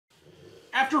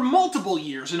After multiple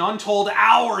years and untold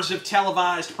hours of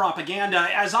televised propaganda,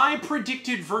 as I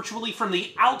predicted virtually from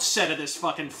the outset of this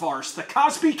fucking farce, the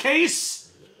Cosby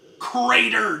case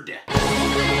cratered.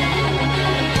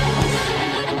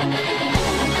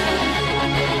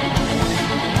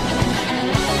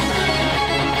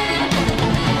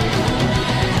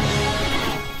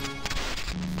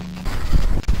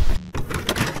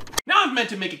 I've meant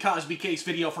to make a Cosby case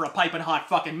video for a piping hot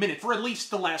fucking minute for at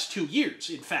least the last 2 years,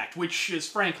 in fact, which is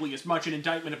frankly as much an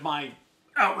indictment of my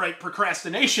outright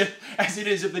procrastination as it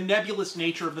is of the nebulous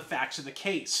nature of the facts of the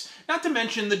case. Not to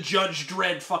mention the Judge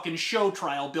Dredd fucking show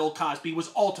trial Bill Cosby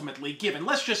was ultimately given.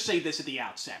 Let's just say this at the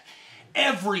outset.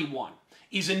 Everyone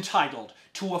is entitled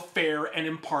to a fair and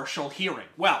impartial hearing.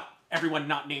 Well, everyone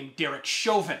not named Derek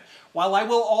Chauvin. While I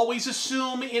will always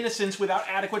assume innocence without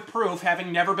adequate proof,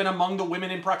 having never been among the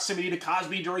women in proximity to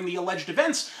Cosby during the alleged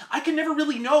events, I can never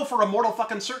really know for a mortal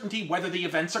fucking certainty whether the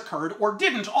events occurred or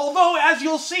didn't. Although, as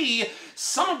you'll see,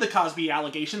 some of the Cosby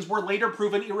allegations were later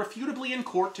proven irrefutably in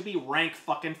court to be rank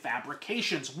fucking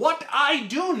fabrications. What I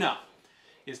do know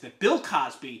is that Bill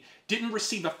Cosby didn't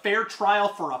receive a fair trial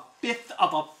for a fifth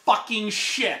of a fucking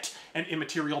shit. An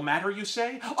immaterial matter, you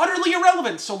say? Utterly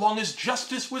irrelevant, so long as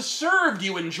justice was served,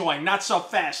 you enjoin. Not so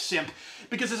fast, simp.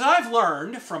 Because as I've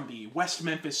learned from the West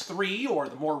Memphis 3, or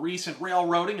the more recent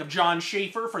railroading of John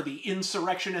Schaefer for the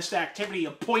insurrectionist activity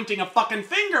of pointing a fucking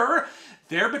finger,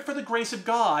 there but for the grace of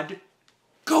God,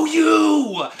 go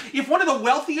you! If one of the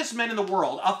wealthiest men in the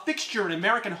world, a fixture in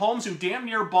American homes who damn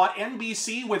near bought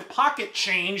NBC with pocket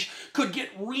change, could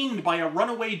get reamed by a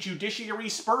runaway judiciary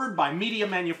spurred by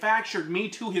media-manufactured Me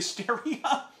Too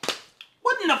hysteria,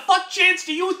 what in the fuck chance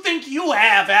do you think you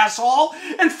have, asshole?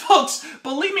 And folks,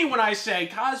 believe me when I say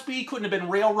Cosby couldn't have been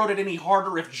railroaded any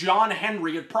harder if John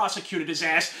Henry had prosecuted his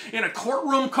ass in a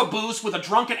courtroom caboose with a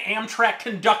drunken Amtrak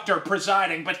conductor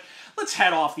presiding, but let's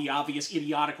head off the obvious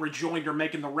idiotic rejoinder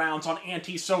making the rounds on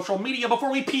anti-social media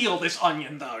before we peel this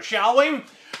onion, though, shall we?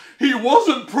 He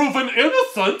wasn't proven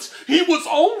innocent. He was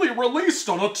only released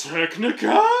on a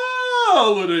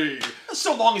technicality.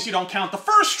 So long as you don't count the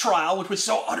first trial, which was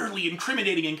so utterly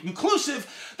incriminating and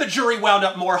conclusive, the jury wound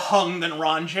up more hung than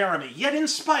Ron Jeremy. Yet in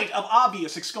spite of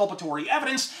obvious exculpatory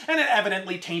evidence and an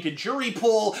evidently tainted jury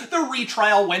pool, the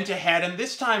retrial went ahead, and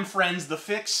this time, friends, the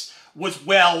fix was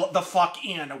well the fuck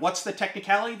in. What's the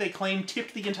technicality they claim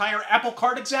tipped the entire apple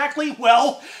cart exactly?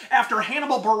 Well, after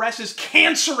Hannibal Buress's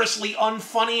cancerously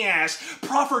unfunny ass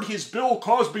proffered his Bill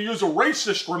Cosby is a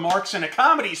racist remarks in a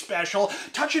comedy special,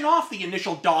 touching off the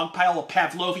initial dogpile of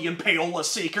Pavlovian payola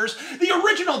seekers, the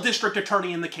original district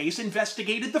attorney in the case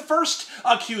investigated the first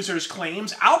accuser's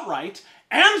claims outright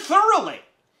and thoroughly,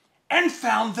 and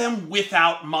found them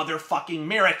without motherfucking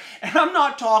merit. And I'm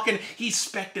not talking he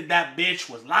suspected that bitch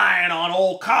was lying on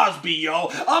old Cosby, yo.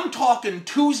 I'm talking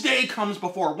Tuesday comes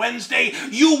before Wednesday,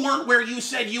 you weren't where you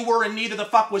said you were and neither the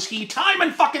fuck was he, time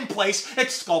and fucking place,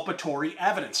 exculpatory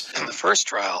evidence. In the first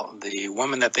trial, the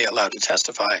woman that they allowed to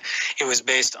testify, it was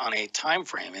based on a time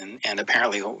frame, and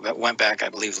apparently it went back, I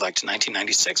believe, like to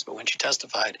 1996, but when she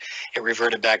testified, it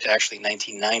reverted back to actually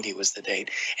 1990 was the date.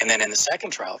 And then in the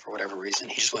second trial, for whatever reason,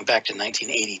 he just went back to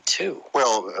 1982.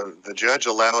 Well, the judge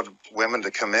allowed women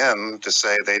to come in to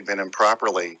say they'd been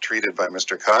improperly treated by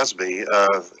Mr. Cosby,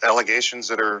 allegations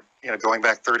that are, going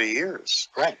back 30 years.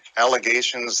 Right.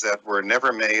 Allegations that were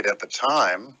never made at the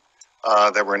time,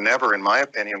 that were never, in my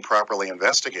opinion, properly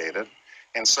investigated.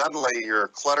 And suddenly you're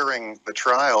cluttering the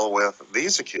trial with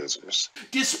these accusers.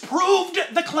 Disproved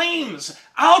the claims.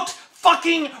 Out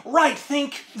fucking right.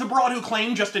 Think the broad who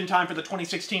claimed just in time for the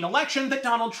 2016 election that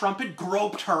Donald Trump had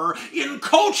groped her in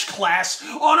coach class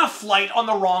on a flight on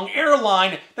the wrong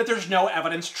airline that there's no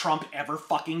evidence Trump ever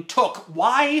fucking took.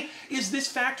 Why is this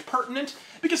fact pertinent?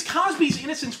 Because Cosby's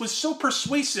innocence was so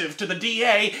persuasive to the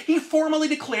DA, he formally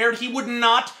declared he would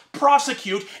not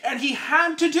prosecute, and he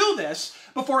had to do this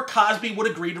before Cosby would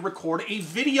agree to record a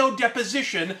video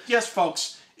deposition. Yes,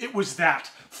 folks, it was that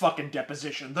fucking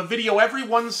deposition. The video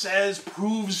everyone says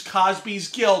proves Cosby's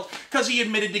guilt because he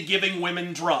admitted to giving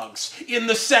women drugs in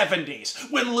the 70s,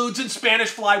 when lewds and Spanish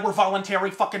fly were voluntary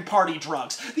fucking party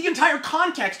drugs, the entire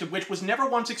context of which was never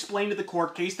once explained to the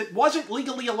court case that wasn't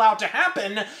legally allowed to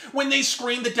happen when they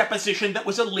screened the deposition that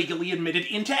was illegally admitted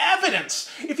into evidence.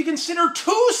 If you consider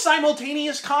two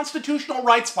simultaneous constitutional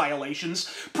rights violations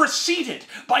preceded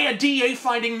by a DA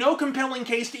finding no compelling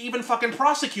case to even fucking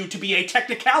prosecute to be a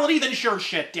technicality, then sure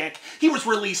shit, bullshit, Dick. He was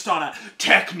released on a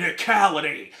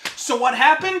technicality. So what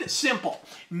happened? Simple.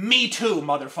 Me Too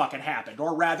motherfucking happened.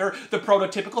 Or rather, the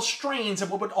prototypical strains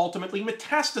of what would ultimately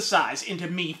metastasize into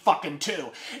Me Fucking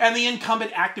Too. And the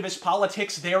incumbent activist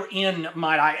politics therein,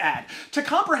 might I add. To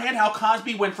comprehend how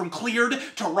Cosby went from cleared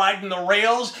to riding the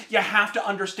rails, you have to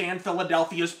understand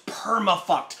Philadelphia's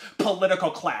perma-fucked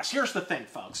political class. Here's the thing,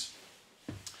 folks.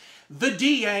 The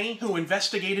DA who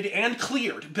investigated and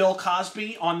cleared Bill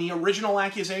Cosby on the original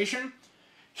accusation,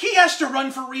 he has to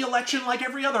run for re-election like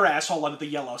every other asshole under the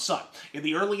yellow sun. In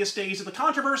the earliest days of the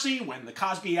controversy, when the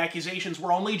Cosby accusations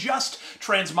were only just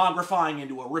transmogrifying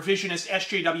into a revisionist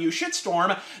SJW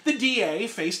shitstorm, the DA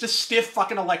faced a stiff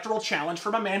fucking electoral challenge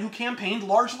from a man who campaigned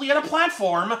largely on a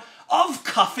platform of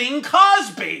cuffing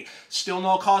Cosby. Still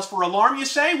no cause for alarm, you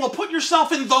say? Well, put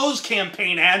yourself in those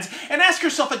campaign ads and ask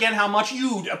yourself again how much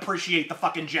you'd appreciate the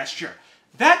fucking gesture.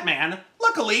 That man,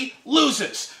 luckily,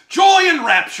 loses. Joy and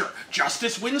rapture.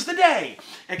 Justice wins the day.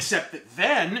 Except that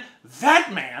then,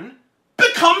 that man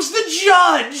becomes the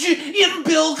judge in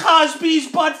Bill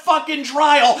Cosby's butt-fucking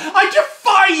trial. I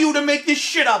defy you to make this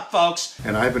shit up, folks.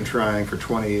 And I've been trying for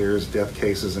 20 years death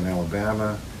cases in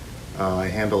Alabama. I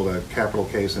handled a capital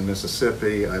case in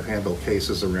Mississippi. I've handled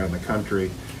cases around the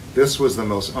country. This was the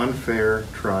most unfair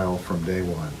trial from day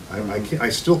one. I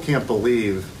still can't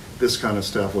believe this kind of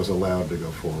stuff was allowed to go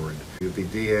forward. The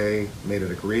DA made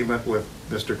an agreement with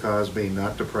Mr. Cosby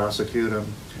not to prosecute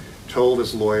him, told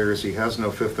his lawyers he has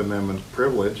no Fifth Amendment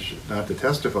privilege not to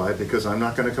testify because I'm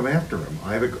not going to come after him.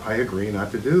 I agree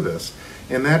not to do this.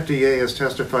 And that DA has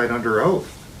testified under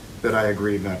oath that I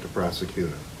agreed not to prosecute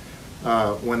him.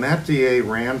 When that DA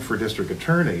ran for district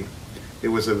attorney, it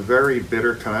was a very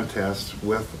bitter contest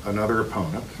with another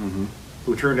opponent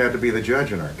who turned out to be the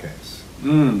judge in our case.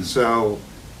 So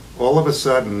all of a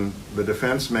sudden, the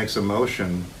defense makes a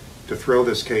motion to throw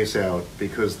this case out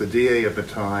because the DA at the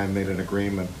time made an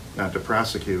agreement not to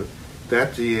prosecute.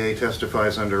 That DA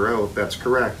testifies under oath, that's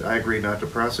correct, I agreed not to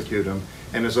prosecute him,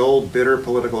 and his old bitter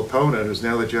political opponent, who's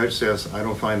now the judge, says, I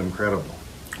don't find him credible.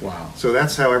 Wow. So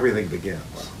that's how everything begins.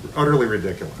 Wow. Utterly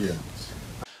ridiculous. Yeah.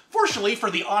 Fortunately for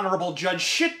the Honorable Judge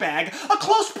Shitbag, a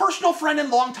close personal friend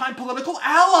and longtime political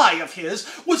ally of his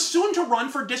was soon to run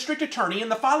for district attorney in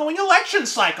the following election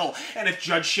cycle. And if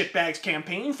Judge Shitbag's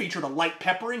campaign featured a light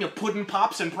peppering of puddin'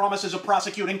 pops and promises of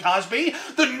prosecuting Cosby,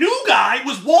 the new guy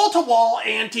was wall-to-wall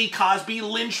anti-Cosby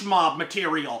lynch mob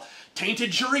material.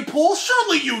 Tainted jury pool?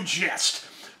 Surely you jest!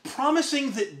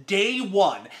 Promising that day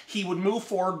one he would move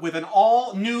forward with an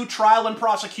all-new trial and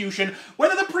prosecution,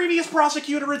 whether the previous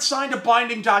prosecutor had signed a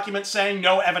binding document saying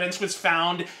no evidence was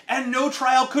found and no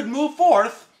trial could move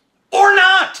forth, or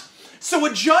not. So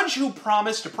a judge who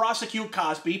promised to prosecute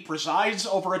Cosby presides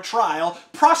over a trial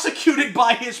prosecuted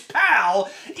by his pal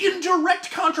in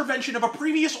direct contravention of a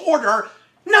previous order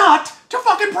not to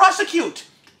fucking prosecute.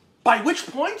 By which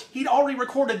point, he'd already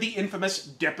recorded the infamous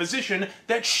deposition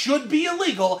that should be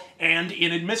illegal and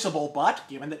inadmissible, but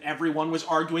given that everyone was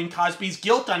arguing Cosby's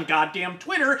guilt on goddamn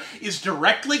Twitter is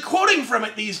directly quoting from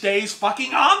it these days, fucking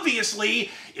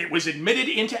obviously, it was admitted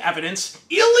into evidence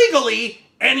illegally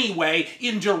anyway,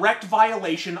 in direct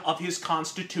violation of his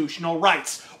constitutional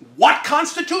rights. What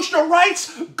constitutional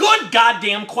rights? Good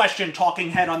goddamn question, talking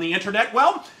head on the internet.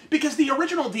 Well, because the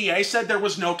original DA said there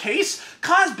was no case,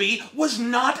 Cosby was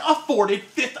not afforded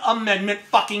Fifth Amendment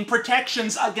fucking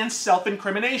protections against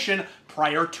self-incrimination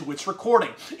prior to its recording,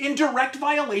 in direct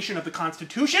violation of the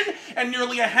Constitution and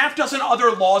nearly a half-dozen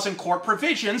other laws and court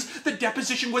provisions. The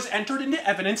deposition was entered into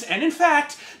evidence and, in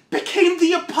fact, became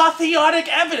the apotheotic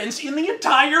evidence in the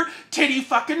entire titty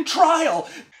fucking trial.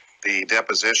 The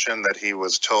deposition that he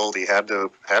was told he had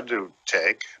to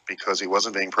take because he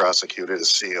wasn't being prosecuted is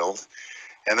sealed.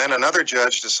 And then another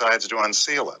judge decides to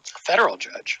unseal it. Federal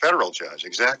judge. Federal judge,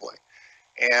 exactly.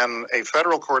 And a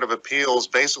federal court of appeals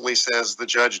basically says the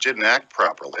judge didn't act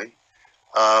properly,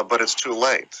 but it's too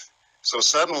late. So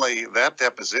suddenly that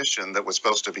deposition that was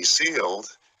supposed to be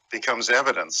sealed becomes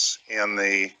evidence in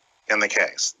the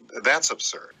case. That's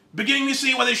absurd. Beginning to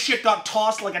see why this shit got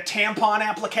tossed like a tampon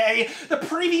applique? The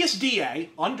previous DA,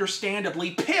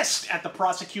 understandably pissed at the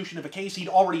prosecution of a case he'd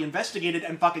already investigated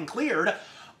and fucking cleared,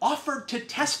 offered to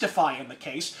testify in the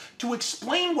case to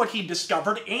explain what he'd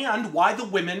discovered and why the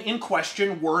women in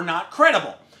question were not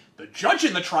credible. The judge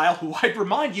in the trial, who I'd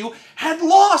remind you, had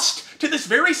lost to this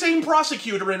very same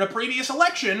prosecutor in a previous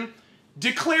election,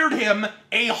 declared him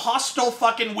a hostile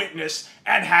fucking witness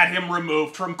and had him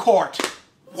removed from court.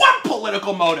 What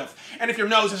political motive? And if your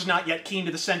nose is not yet keen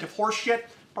to the scent of horse shit,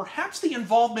 perhaps the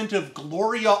involvement of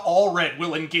Gloria Allred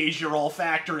will engage your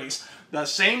olfactories. the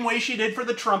same way she did for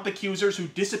the Trump accusers who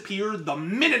disappeared the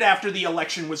minute after the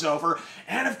election was over,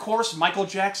 and of course Michael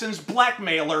Jackson's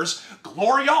blackmailers.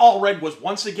 Gloria Allred was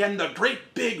once again the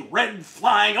great big red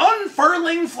flying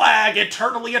unfurling flag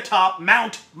eternally atop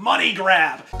Mount Money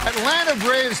Grab. Atlanta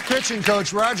Braves pitching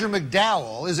coach Roger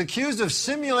McDowell is accused of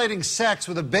simulating sex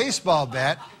with a baseball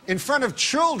bat in front of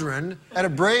children at a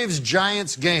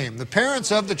Braves-Giants game. The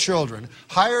parents of the children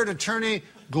hired attorney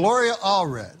Gloria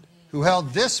Allred, who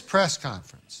held this press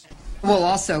conference. We'll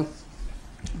also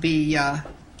be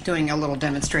doing a little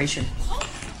demonstration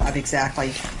of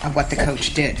exactly what the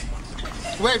coach did.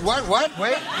 Wait, what?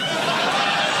 Wait.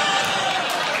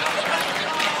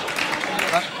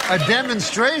 A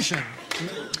demonstration?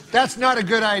 That's not a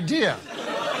good idea.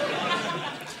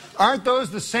 Aren't those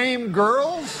the same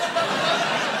girls?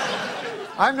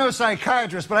 I'm no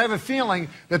psychiatrist, but I have a feeling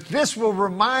that this will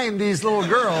remind these little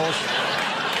girls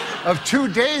of 2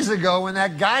 days ago when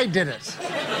that guy did it.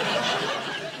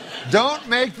 Don't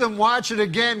make them watch it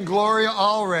again, Gloria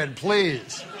Allred,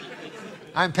 please.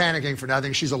 I'm panicking for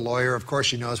nothing. She's a lawyer. Of course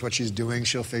she knows what she's doing.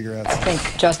 She'll figure out. I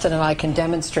think Justin and I can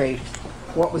demonstrate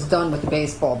what was done with the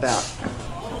baseball bat.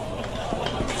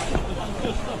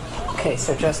 Okay,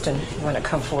 so Justin, you want to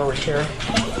come forward here?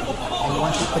 And you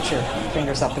want to put your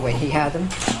fingers up the way he had them.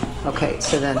 Okay,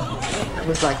 so then it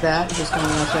was like that. It was going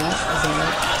like that. Is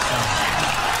that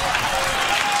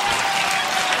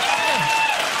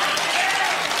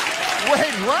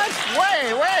Wait, what?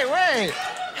 Wait.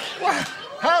 What?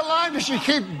 How long does she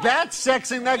keep bat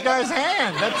sexing that guy's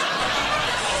hand? That's...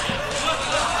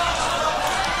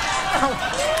 Oh,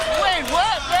 wait,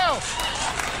 what? No.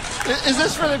 Is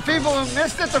this for the people who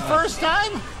missed it the first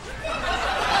time?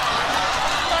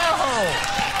 No.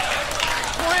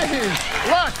 Please.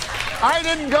 Look, I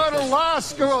didn't go to law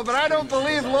school, but I don't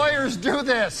believe lawyers do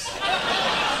this.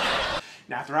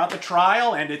 Now, throughout the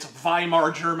trial and its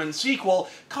Weimar German sequel,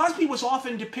 Cosby was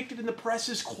often depicted in the press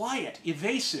as quiet,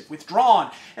 evasive,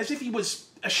 withdrawn, as if he was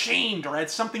ashamed or had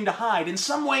something to hide, in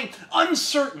some way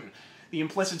uncertain, the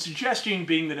implicit suggestion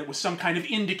being that it was some kind of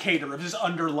indicator of his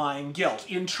underlying guilt.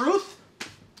 In truth,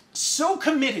 so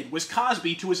committed was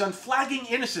Cosby to his unflagging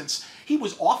innocence, he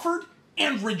was offered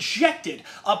and rejected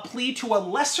a plea to a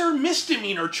lesser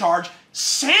misdemeanor charge,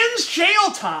 sans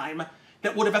jail time,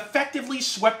 that would have effectively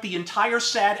swept the entire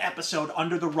sad episode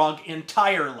under the rug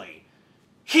entirely.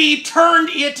 He turned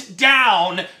it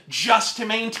down just to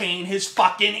maintain his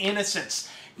fucking innocence.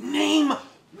 Name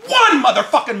one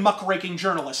motherfucking muckraking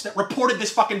journalist that reported this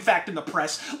fucking fact in the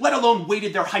press, let alone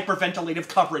weighted their hyperventilative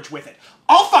coverage with it.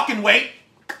 I'll fucking wait.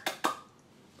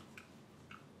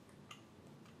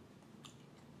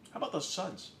 How about those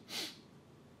Suns?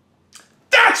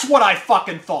 That's what I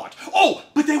fucking thought. Oh,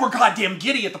 but they were goddamn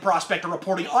giddy at the prospect of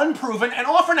reporting unproven and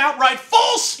often outright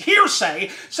false hearsay,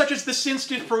 such as the since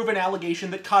disproven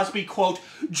allegation that Cosby, quote,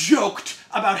 joked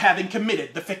about having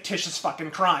committed the fictitious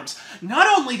fucking crimes. Not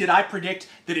only did I predict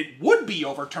that it would be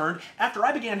overturned, after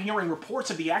I began hearing reports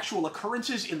of the actual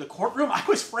occurrences in the courtroom, I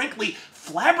was frankly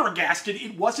flabbergasted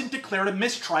it wasn't declared a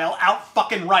mistrial out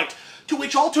fucking right. To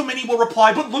which all too many will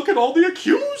reply, but look at all the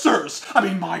accusers. I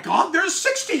mean, my God, there's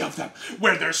 60 of them.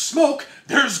 Where there's smoke,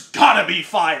 there's gotta be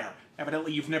fire.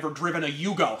 Evidently, you've never driven a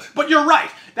Yugo. But you're right.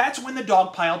 That's when the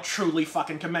dog pile truly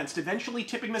fucking commenced, eventually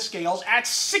tipping the scales at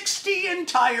 60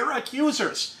 entire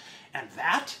accusers. And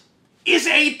that is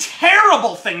a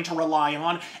terrible thing to rely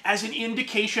on as an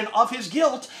indication of his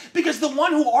guilt, because the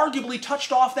one who arguably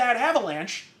touched off that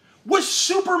avalanche was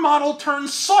supermodel turned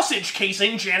sausage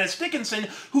casing Janice Dickinson,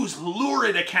 whose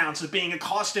lurid accounts of being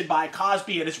accosted by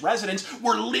Cosby at his residence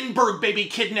were Lindbergh baby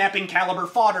kidnapping caliber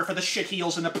fodder for the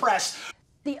shitheels in the press.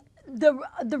 The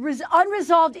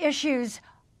unresolved issues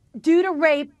due to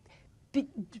rape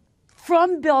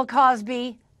from Bill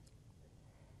Cosby,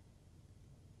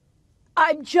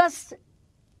 I'm just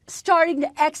starting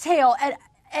to exhale.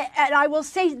 And I will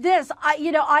say this,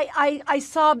 I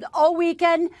sobbed all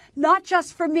weekend, not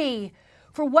just for me,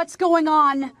 for what's going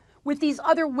on with these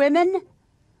other women.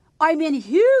 I'm in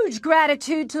huge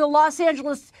gratitude to the Los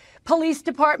Angeles Police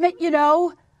Department,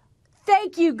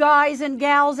 Thank you guys and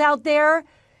gals out there.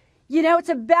 It's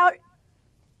about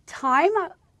time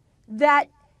that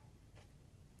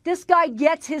this guy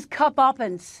gets his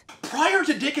comeuppance. Prior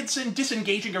to Dickinson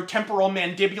disengaging her temporal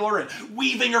mandibular and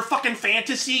weaving her fucking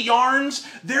fantasy yarns,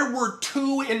 there were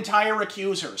 2 entire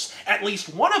accusers, at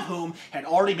least one of whom had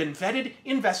already been vetted,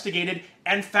 investigated,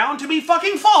 and found to be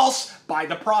fucking false by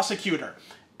the prosecutor.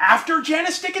 After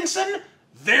Janice Dickinson,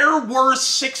 There were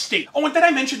 60. Oh, and then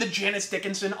I mentioned that Janice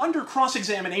Dickinson, under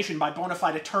cross-examination by bona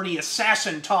fide attorney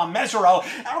assassin Tom Mesereau,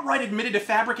 outright admitted to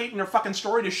fabricating her fucking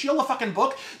story to shill a fucking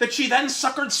book that she then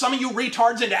suckered some of you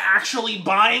retards into actually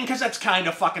buying, because that's kind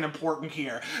of fucking important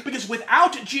here. Because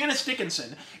without Janice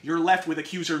Dickinson, you're left with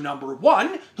accuser number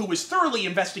 1, who was thoroughly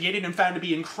investigated and found to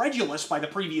be incredulous by the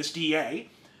previous DA,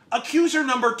 accuser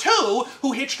number 2,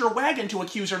 who hitched her wagon to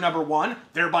accuser number 1,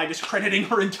 thereby discrediting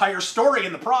her entire story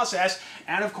in the process,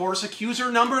 and of course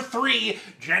accuser number 3,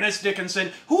 Janice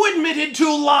Dickinson, who admitted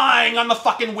to lying on the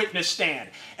fucking witness stand.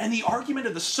 And the argument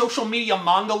of the social media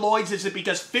mongoloids is that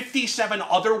because 57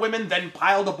 other women then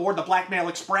piled aboard the Blackmail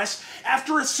Express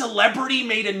after a celebrity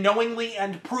made a knowingly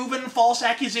and proven false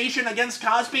accusation against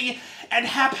Cosby and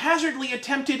haphazardly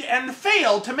attempted and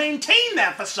failed to maintain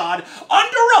that facade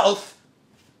under oath,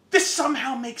 this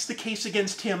somehow makes the case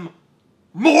against him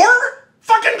more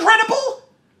fucking credible?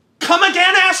 Come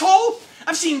again, asshole?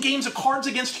 I've seen games of Cards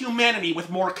Against Humanity with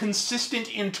more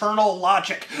consistent internal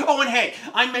logic. Oh, and hey,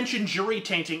 I mentioned jury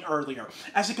tainting earlier,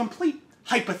 as a complete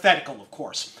hypothetical, of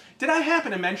course. Did I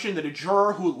happen to mention that a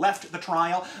juror who left the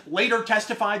trial later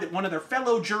testified that one of their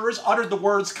fellow jurors uttered the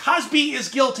words, "Cosby is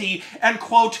guilty," and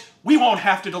quote, "we won't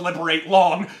have to deliberate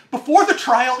long," before the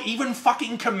trial even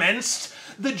fucking commenced?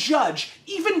 The judge,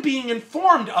 even being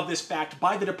informed of this fact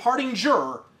by the departing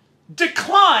juror,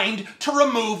 declined to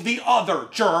remove the other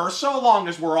juror. So long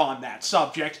as we're on that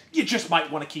subject, you just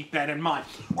might want to keep that in mind.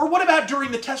 Or what about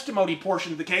during the testimony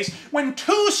portion of the case, when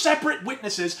 2 separate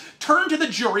witnesses turned to the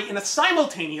jury in a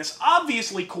simultaneous,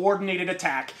 obviously coordinated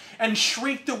attack and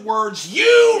shrieked the words,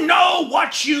 "You know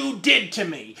what you did to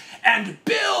me, and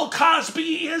Bill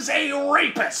Cosby is a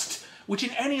rapist," which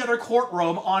in any other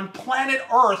courtroom on planet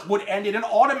Earth would end in an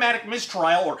automatic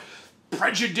mistrial or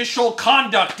prejudicial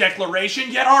conduct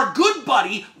declaration, yet our good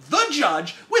buddy, the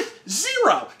judge, with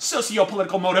zero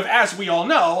socio-political motive, as we all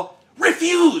know,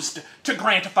 refused to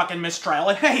grant a fucking mistrial.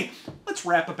 And hey, let's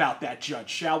rap about that judge,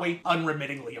 shall we?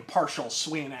 Unremittingly impartial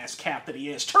swinging-ass cat that he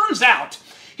is. Turns out,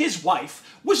 his wife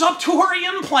was up to her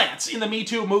implants in the Me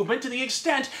Too movement to the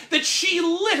extent that she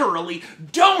literally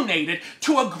donated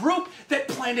to a group that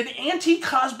planned an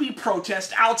anti-Cosby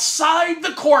protest outside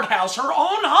the courthouse her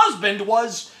own husband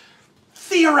was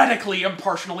theoretically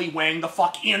impartially weighing the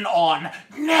fuck in on.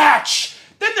 Natch!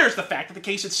 Then there's the fact that the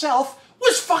case itself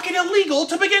was fucking illegal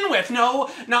to begin with.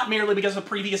 No, not merely because the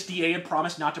previous DA had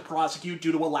promised not to prosecute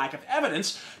due to a lack of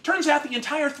evidence. Turns out the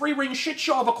entire 3-ring shit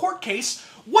show of a court case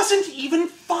wasn't even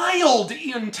filed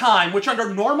in time, which under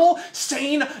normal,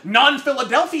 sane,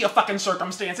 non-Philadelphia fucking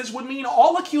circumstances would mean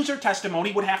all accuser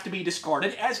testimony would have to be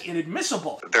discarded as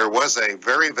inadmissible. There was a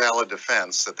very valid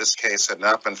defense that this case had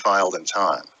not been filed in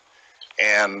time.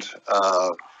 And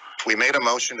we made a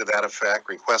motion to that effect,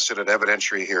 requested an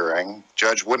evidentiary hearing.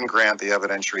 Judge wouldn't grant the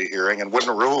evidentiary hearing and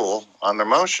wouldn't rule on the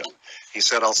motion. He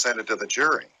said, "I'll send it to the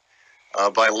jury."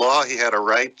 By law, he had a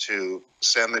right to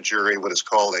send the jury what is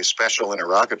called a special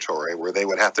interrogatory, where they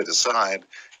would have to decide,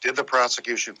 did the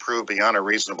prosecution prove beyond a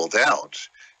reasonable doubt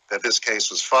that this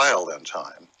case was filed in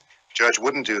time? Judge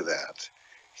wouldn't do that.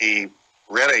 He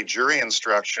read a jury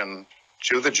instruction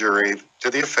to the jury to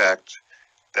the effect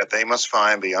that they must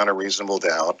find beyond a reasonable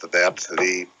doubt that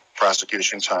the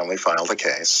prosecution timely filed the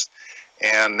case,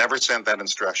 and never sent that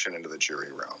instruction into the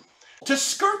jury room. To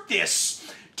skirt this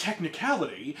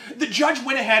technicality, the judge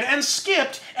went ahead and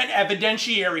skipped an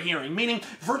evidentiary hearing, meaning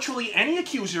virtually any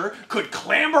accuser could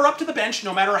clamber up to the bench,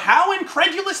 no matter how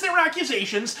incredulous their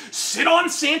accusations, sit on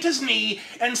Santa's knee,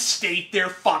 and state their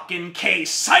fucking case.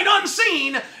 Sight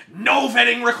unseen, no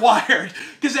vetting required,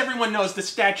 because everyone knows the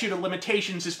statute of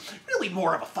limitations is really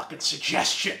more of a fucking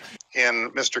suggestion. In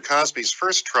Mr. Cosby's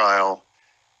first trial,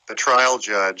 the trial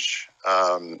judge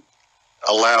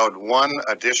allowed one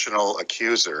additional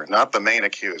accuser, not the main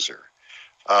accuser,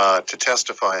 to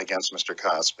testify against Mr.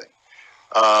 Cosby.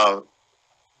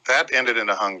 That ended in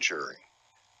a hung jury.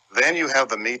 Then you have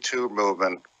the Me Too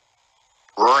movement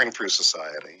roaring through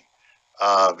society,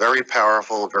 very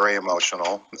powerful, very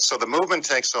emotional. So the movement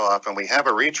takes off and we have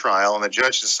a retrial, and the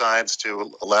judge decides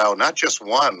to allow not just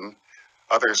one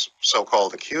other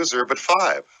so-called accuser, but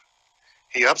 5.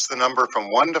 He ups the number from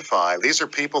 1 to 5. These are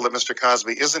people that Mr.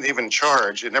 Cosby isn't even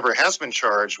charged, it never has been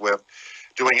charged with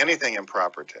doing anything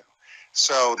improper to.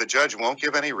 So the judge won't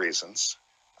give any reasons.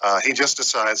 He just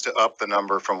decides to up the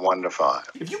number from 1 to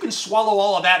 5. If you can swallow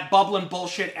all of that bubbling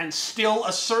bullshit and still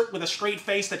assert with a straight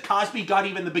face that Cosby got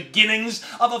even the beginnings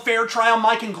of a fair trial,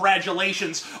 my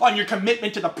congratulations on your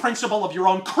commitment to the principle of your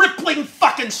own crippling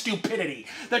fucking stupidity.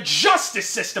 The justice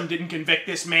system didn't convict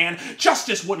this man.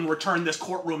 Justice wouldn't return this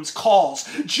courtroom's calls.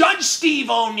 Judge Steve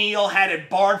O'Neill had it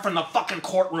barred from the fucking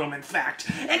courtroom, in fact.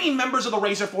 Any members of the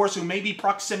Razor Force who may be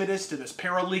proximitous to this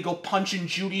paralegal Punch and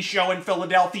Judy show in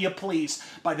Philadelphia, please,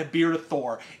 by the beard of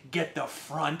Thor, get the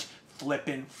front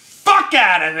flippin' fuck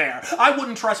out of there! I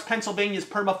wouldn't trust Pennsylvania's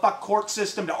perma-fuck court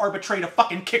system to arbitrate a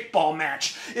fucking kickball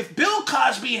match. If Bill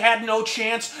Cosby had no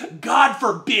chance, God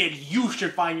forbid you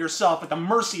should find yourself at the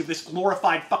mercy of this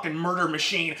glorified fucking murder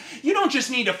machine. You don't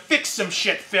just need to fix some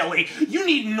shit, Philly. You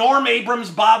need Norm Abrams,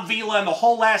 Bob Vila, and the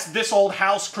whole ass This Old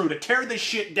House crew to tear this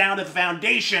shit down to the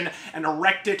foundation and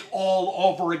erect it all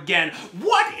over again.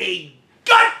 What a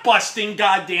gut-busting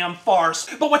goddamn farce.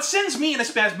 But what sends me in a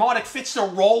spasmodic fits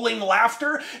of rolling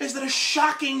laughter is that a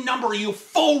shocking number of you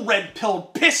full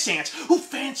red-pilled pissants who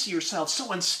fancy yourselves so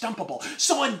unstumpable,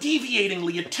 so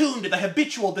undeviatingly attuned to the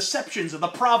habitual deceptions of the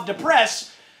Prov de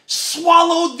Presse,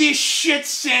 swallowed this shit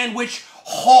sandwich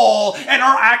whole and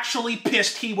are actually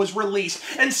pissed he was released.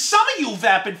 And some of you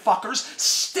vapid fuckers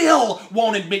still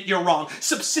won't admit you're wrong.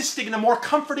 Subsisting in a more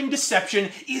comforting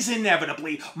deception is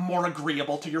inevitably more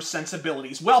agreeable to your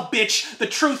sensibilities. Well, bitch, the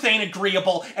truth ain't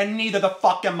agreeable, and neither the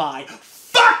fuck am I.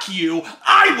 Fuck you!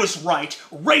 I was right!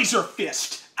 Razor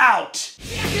fist out!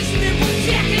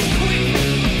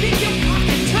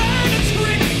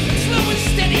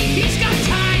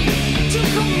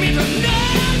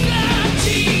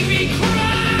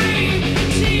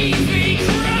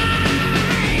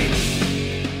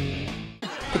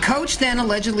 Coach then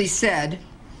allegedly said,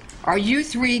 "Are you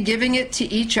three giving it to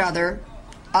each other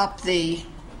up the,"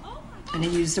 and he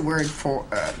used the word for,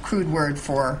 crude word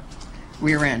for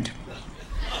rear end.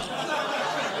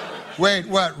 Wait,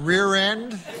 what, rear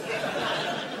end?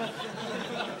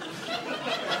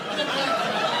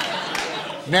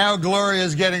 Now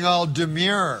Gloria's getting all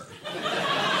demure.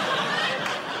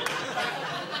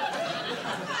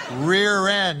 Rear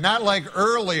end, not like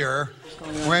earlier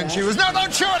when she was, no,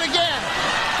 don't show it again!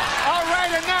 All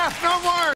right, enough, no more!